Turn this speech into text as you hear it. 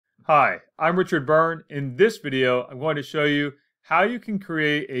Hi, I'm Richard Byrne. In this video, I'm going to show you how you can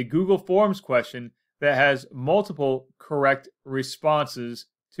create a Google Forms question that has multiple correct responses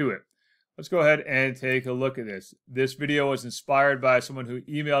to it. Let's go ahead and take a look at this. This video was inspired by someone who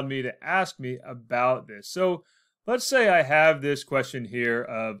emailed me to ask me about this. So let's say I have this question here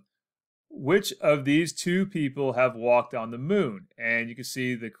of which of these two people have walked on the moon? And you can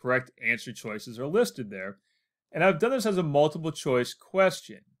see the correct answer choices are listed there. And I've done this as a multiple choice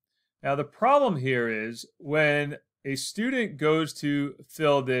question. Now, the problem here is when a student goes to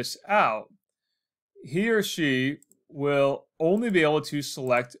fill this out, he or she will only be able to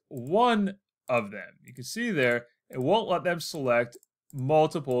select one of them. You can see there, it won't let them select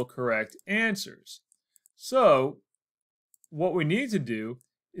multiple correct answers. So what we need to do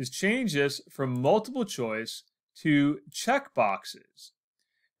is change this from multiple choice to check boxes.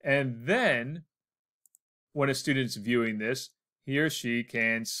 And then when a student's viewing this, he or she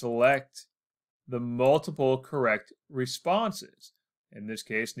can select the multiple correct responses, in this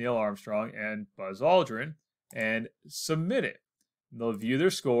case Neil Armstrong and Buzz Aldrin, and submit it. And they'll view their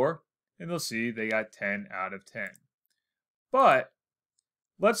score and they'll see they got 10 out of 10. But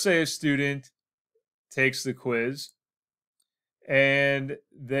let's say a student takes the quiz and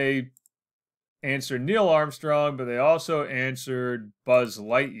they answered Neil Armstrong, but they also answered Buzz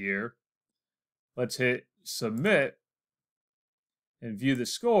Lightyear. Let's hit submit and view the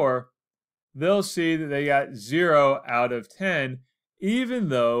score. They'll see that they got 0 out of 10, even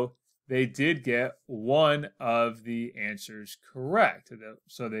though they did get one of the answers correct.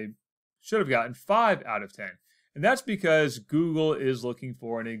 So they should have gotten 5 out of 10. And that's because Google is looking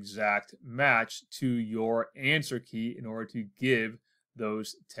for an exact match to your answer key in order to give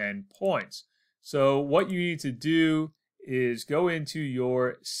those 10 points. So what you need to do is go into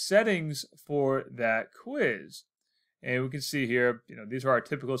your settings for that quiz. And we can see here, these are our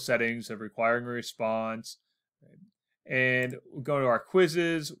typical settings of requiring a response. And we'll go to our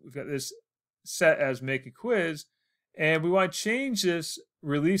quizzes. We've got this set as make a quiz. And we want to change this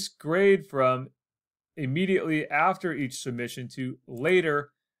release grade from immediately after each submission to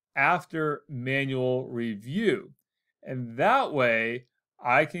later after manual review. And that way,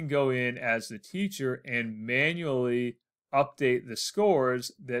 I can go in as the teacher and manually update the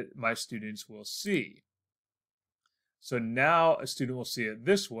scores that my students will see. So now a student will see it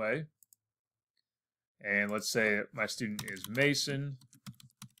this way. And let's say my student is Mason.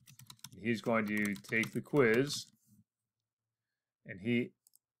 He's going to take the quiz. And he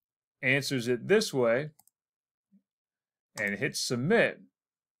answers it this way. And hits submit.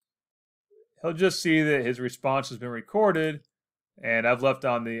 He'll just see that his response has been recorded. And I've left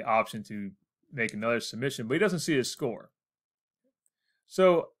on the option to make another submission. But he doesn't see his score.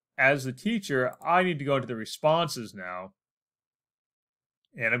 So as the teacher, I need to go into the responses now,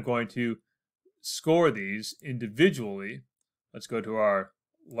 and I'm going to score these individually. Let's go to our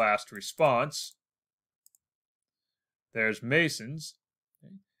last response. There's Mason's,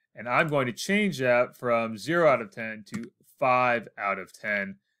 and I'm going to change that from 0 out of 10 to 5 out of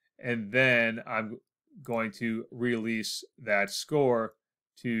 10, and then I'm going to release that score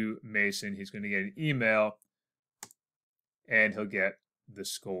to Mason. He's going to get an email, and he'll get the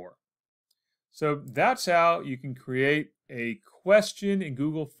score. So that's how you can create a question in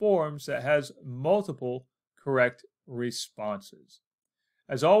Google Forms that has multiple correct responses.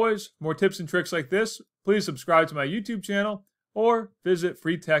 As always, for more tips and tricks like this, please subscribe to my YouTube channel or visit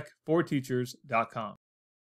freetech4teachers.com.